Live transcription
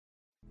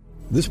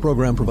This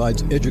program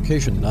provides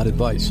education, not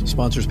advice.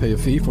 Sponsors pay a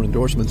fee for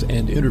endorsements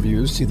and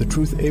interviews. See the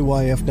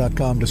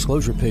truthayf.com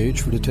disclosure page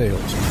for details.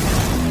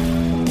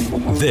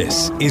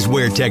 This is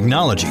where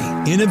technology,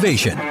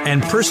 innovation,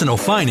 and personal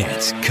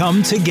finance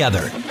come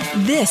together.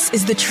 This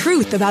is The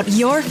Truth About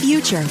Your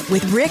Future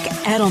with Ric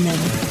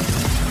Edelman.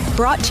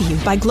 Brought to you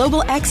by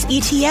Global X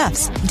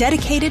ETFs,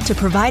 dedicated to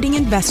providing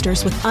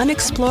investors with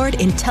unexplored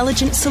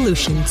intelligent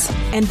solutions.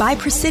 And by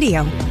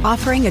Presidio,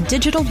 offering a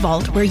digital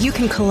vault where you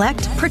can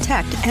collect,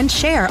 protect, and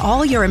share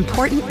all your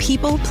important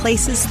people,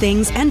 places,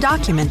 things, and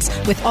documents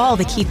with all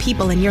the key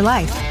people in your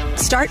life.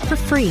 Start for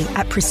free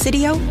at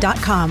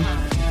Presidio.com.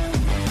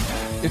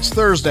 It's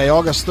Thursday,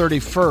 August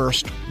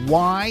 31st.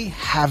 Why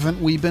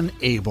haven't we been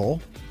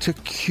able to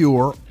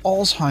cure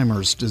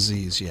Alzheimer's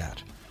disease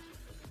yet?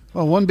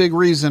 Well, one big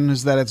reason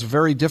is that it's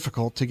very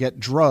difficult to get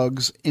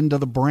drugs into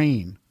the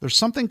brain. There's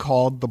something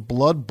called the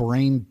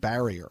blood-brain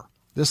barrier.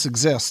 This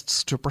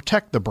exists to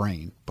protect the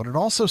brain, but it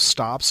also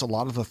stops a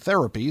lot of the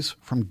therapies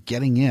from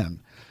getting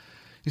in.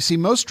 You see,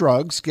 most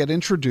drugs get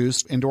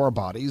introduced into our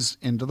bodies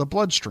into the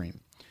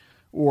bloodstream,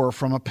 or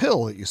from a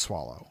pill that you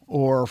swallow,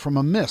 or from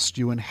a mist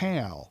you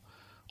inhale,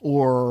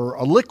 or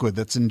a liquid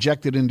that's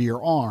injected into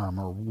your arm,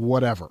 or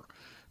whatever.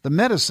 The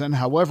medicine,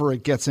 however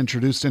it gets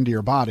introduced into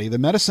your body, the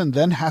medicine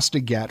then has to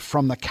get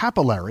from the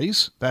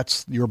capillaries,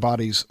 that's your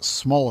body's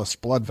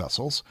smallest blood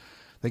vessels,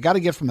 they got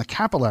to get from the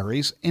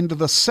capillaries into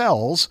the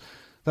cells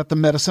that the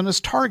medicine is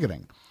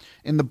targeting.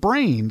 In the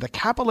brain, the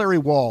capillary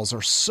walls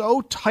are so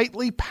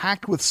tightly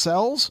packed with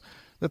cells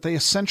that they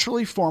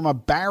essentially form a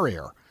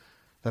barrier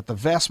that the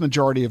vast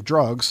majority of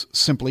drugs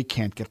simply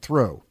can't get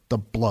through, the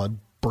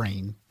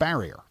blood-brain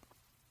barrier.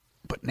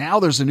 But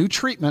now there's a new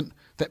treatment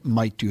that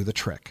might do the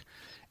trick.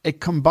 It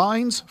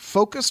combines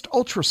focused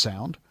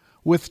ultrasound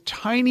with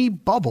tiny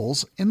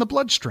bubbles in the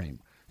bloodstream.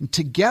 And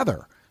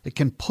together, it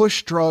can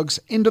push drugs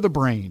into the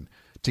brain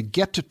to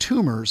get to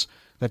tumors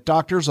that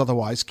doctors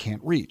otherwise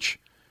can't reach.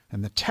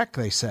 And the tech,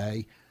 they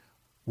say,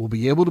 will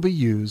be able to be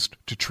used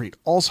to treat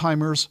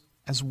Alzheimer's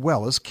as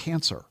well as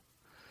cancer.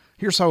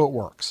 Here's how it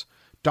works.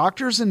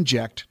 Doctors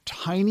inject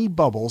tiny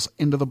bubbles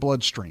into the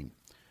bloodstream.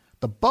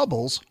 The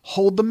bubbles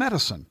hold the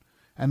medicine,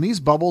 and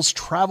these bubbles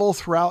travel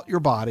throughout your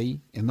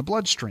body in the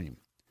bloodstream.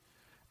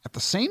 At the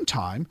same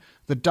time,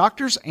 the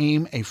doctors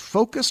aim a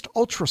focused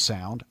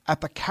ultrasound at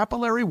the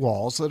capillary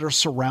walls that are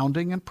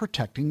surrounding and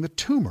protecting the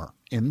tumor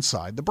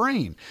inside the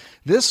brain.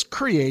 This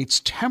creates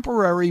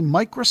temporary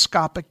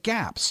microscopic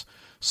gaps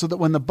so that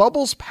when the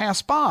bubbles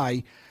pass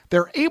by,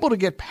 they're able to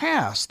get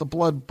past the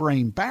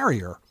blood-brain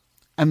barrier,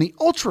 and the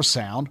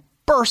ultrasound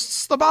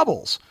bursts the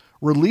bubbles,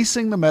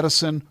 releasing the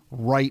medicine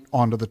right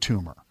onto the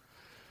tumor.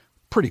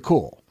 Pretty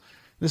cool.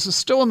 This is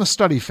still in the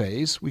study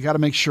phase. We got to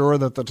make sure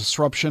that the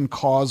disruption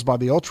caused by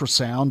the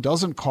ultrasound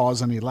doesn't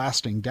cause any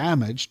lasting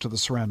damage to the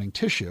surrounding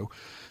tissue.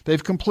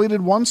 They've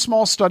completed one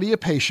small study of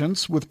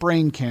patients with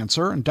brain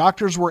cancer, and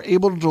doctors were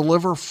able to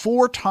deliver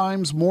 4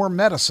 times more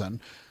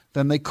medicine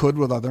than they could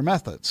with other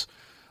methods.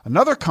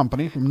 Another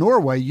company from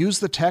Norway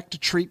used the tech to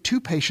treat 2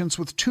 patients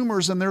with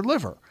tumors in their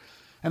liver.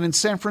 And in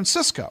San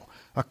Francisco,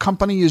 a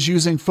company is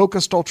using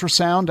focused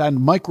ultrasound and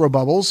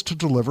microbubbles to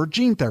deliver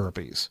gene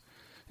therapies.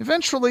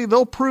 Eventually,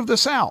 they'll prove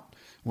this out.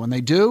 When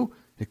they do,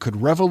 it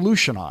could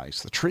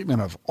revolutionize the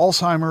treatment of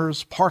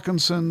Alzheimer's,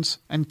 Parkinson's,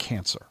 and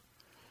cancer.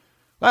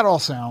 That all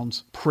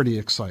sounds pretty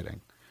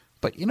exciting.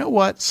 But you know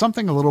what?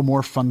 Something a little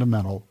more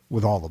fundamental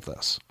with all of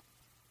this.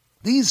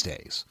 These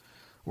days,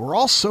 we're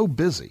all so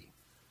busy.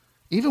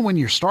 Even when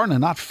you're starting to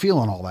not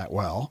feeling all that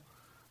well,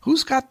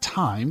 who's got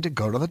time to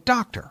go to the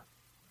doctor?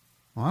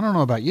 Well, I don't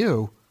know about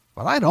you,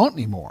 but I don't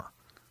anymore.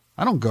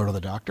 I don't go to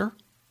the doctor.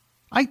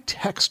 I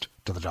text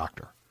to the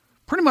doctor.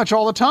 Pretty much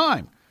all the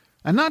time.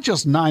 And not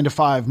just 9 to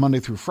 5, Monday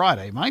through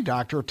Friday. My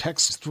doctor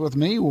texts with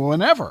me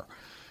whenever.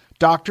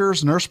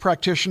 Doctors, nurse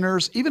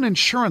practitioners, even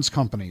insurance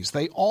companies,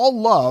 they all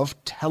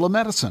love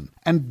telemedicine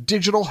and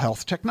digital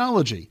health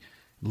technology.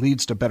 It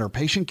leads to better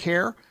patient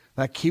care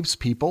that keeps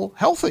people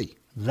healthy.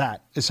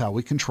 That is how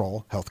we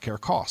control healthcare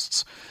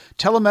costs.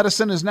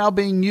 Telemedicine is now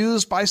being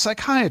used by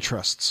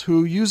psychiatrists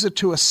who use it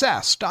to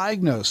assess,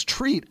 diagnose,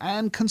 treat,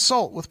 and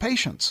consult with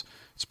patients.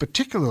 It's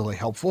particularly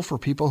helpful for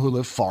people who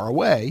live far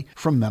away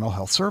from mental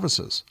health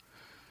services.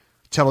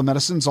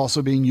 Telemedicine is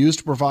also being used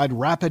to provide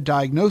rapid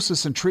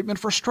diagnosis and treatment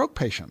for stroke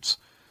patients.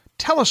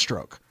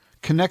 Telestroke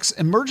connects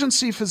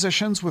emergency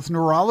physicians with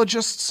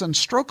neurologists and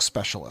stroke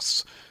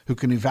specialists who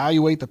can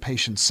evaluate the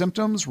patient's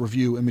symptoms,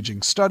 review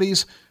imaging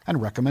studies,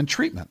 and recommend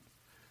treatment.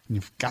 And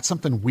you've got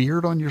something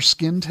weird on your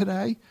skin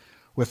today?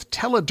 With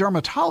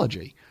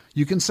teledermatology,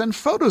 you can send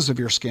photos of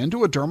your skin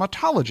to a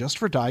dermatologist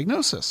for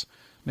diagnosis.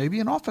 Maybe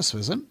an office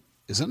visit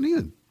isn't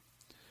needed.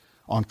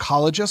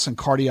 Oncologists and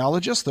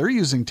cardiologists, they're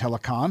using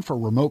telecon for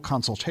remote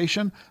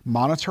consultation,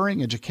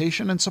 monitoring,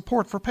 education, and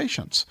support for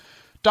patients.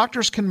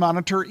 Doctors can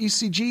monitor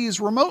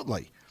ECGs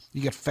remotely.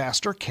 You get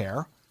faster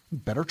care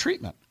and better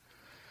treatment.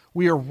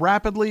 We are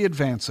rapidly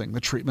advancing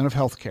the treatment of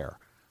healthcare.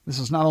 This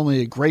is not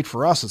only great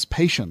for us as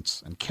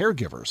patients and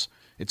caregivers,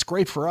 it's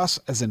great for us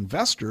as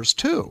investors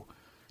too.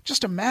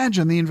 Just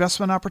imagine the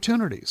investment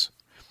opportunities.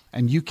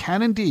 And you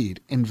can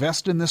indeed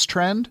invest in this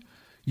trend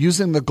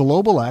using the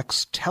Global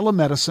X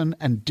Telemedicine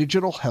and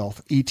Digital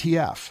Health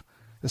ETF.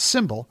 The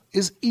symbol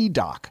is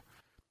EDOC.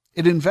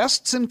 It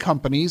invests in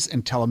companies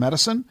in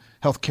telemedicine,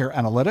 healthcare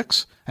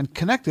analytics, and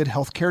connected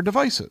healthcare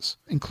devices,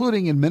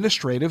 including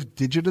administrative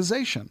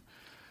digitization.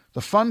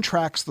 The fund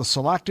tracks the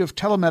Solactive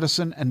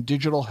Telemedicine and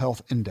Digital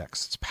Health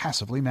Index. It's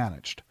passively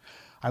managed.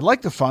 I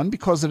like the fund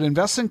because it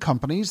invests in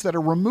companies that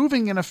are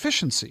removing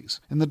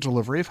inefficiencies in the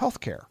delivery of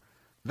healthcare.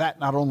 That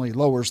not only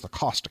lowers the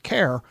cost of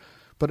care,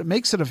 but it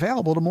makes it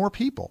available to more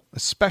people,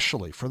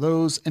 especially for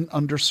those in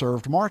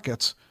underserved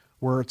markets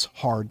where it's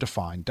hard to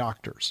find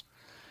doctors.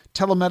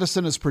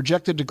 Telemedicine is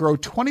projected to grow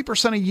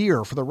 20% a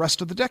year for the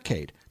rest of the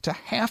decade to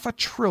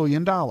 $500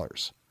 billion.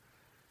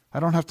 I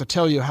don't have to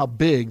tell you how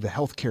big the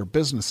healthcare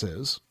business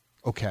is.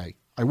 Okay,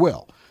 I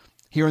will.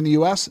 Here in the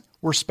U.S.,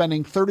 we're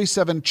spending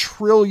 $37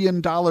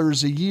 trillion a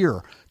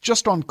year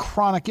just on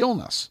chronic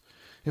illness.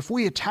 If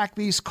we attack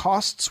these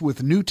costs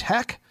with new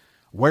tech,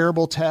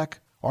 wearable tech,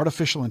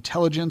 artificial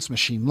intelligence,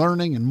 machine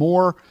learning, and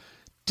more,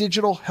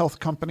 digital health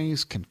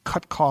companies can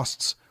cut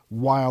costs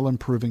while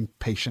improving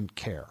patient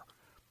care.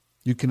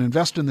 You can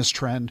invest in this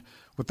trend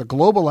with the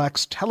Global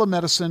X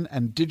Telemedicine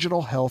and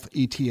Digital Health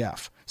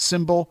ETF,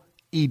 symbol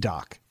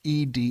EDOC,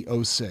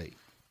 E-D-O-C.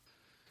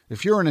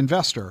 If you're an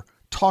investor,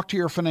 talk to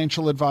your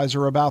financial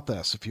advisor about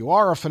this. If you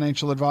are a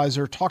financial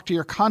advisor, talk to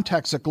your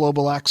contacts at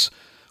Global X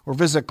or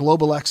visit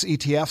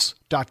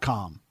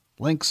globalxetfs.com.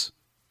 Links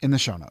in the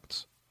show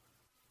notes.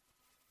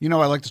 You know,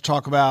 I like to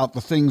talk about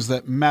the things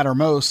that matter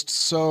most,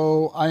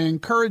 so I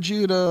encourage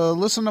you to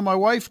listen to my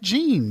wife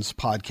Jean's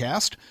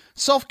podcast,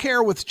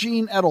 Self-Care with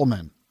Jean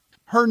Edelman.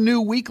 Her new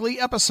weekly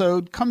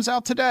episode comes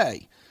out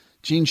today.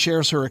 Jean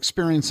shares her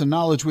experience and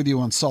knowledge with you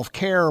on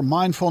self-care,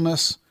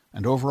 mindfulness,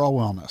 and overall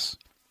wellness.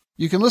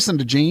 You can listen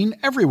to Jean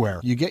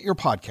everywhere you get your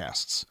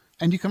podcasts,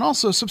 and you can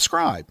also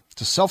subscribe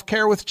to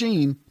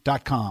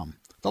selfcarewithjean.com.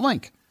 The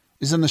link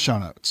is in the show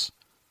notes.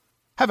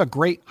 Have a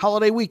great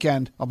holiday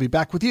weekend. I'll be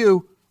back with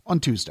you on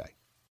Tuesday.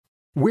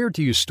 Where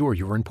do you store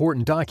your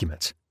important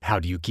documents? How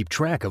do you keep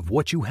track of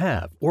what you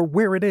have or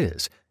where it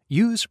is?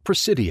 Use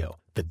Presidio,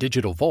 the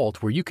digital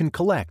vault where you can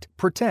collect,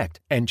 protect,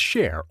 and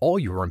share all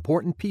your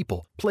important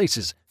people,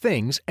 places,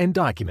 things, and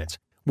documents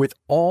with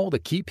all the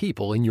key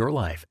people in your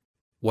life.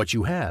 What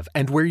you have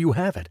and where you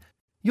have it.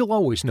 You'll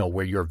always know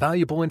where your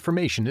valuable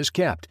information is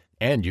kept,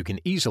 and you can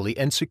easily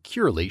and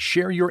securely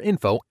share your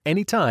info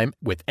anytime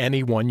with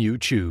anyone you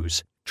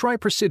choose. Try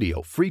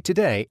Presidio free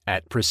today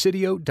at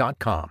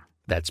Presidio.com.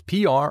 That's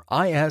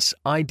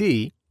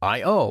Presidio.com.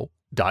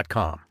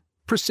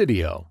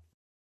 Presidio.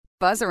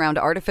 Buzz around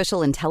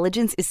artificial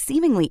intelligence is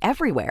seemingly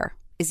everywhere.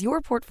 Is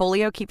your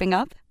portfolio keeping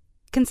up?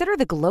 Consider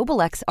the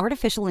Global X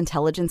Artificial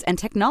Intelligence and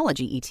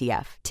Technology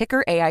ETF,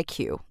 ticker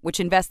AIQ, which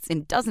invests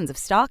in dozens of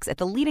stocks at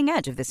the leading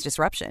edge of this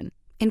disruption.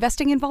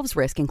 Investing involves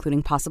risk,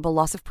 including possible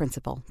loss of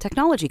principal.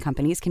 Technology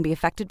companies can be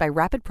affected by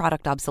rapid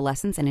product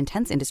obsolescence and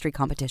intense industry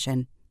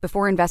competition.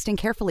 Before investing,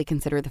 carefully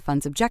consider the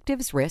fund's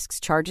objectives,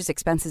 risks, charges,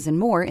 expenses, and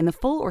more in the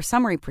full or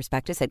summary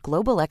prospectus at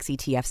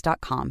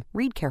globalxetfs.com.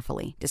 Read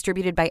carefully.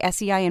 Distributed by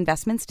SEI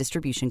Investments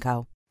Distribution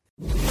Co.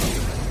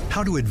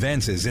 How do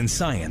advances in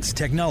science,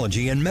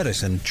 technology, and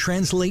medicine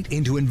translate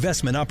into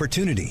investment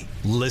opportunity?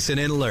 Listen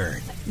and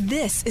learn.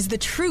 This is The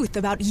Truth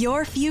About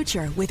Your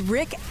Future with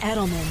Rick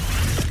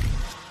Edelman.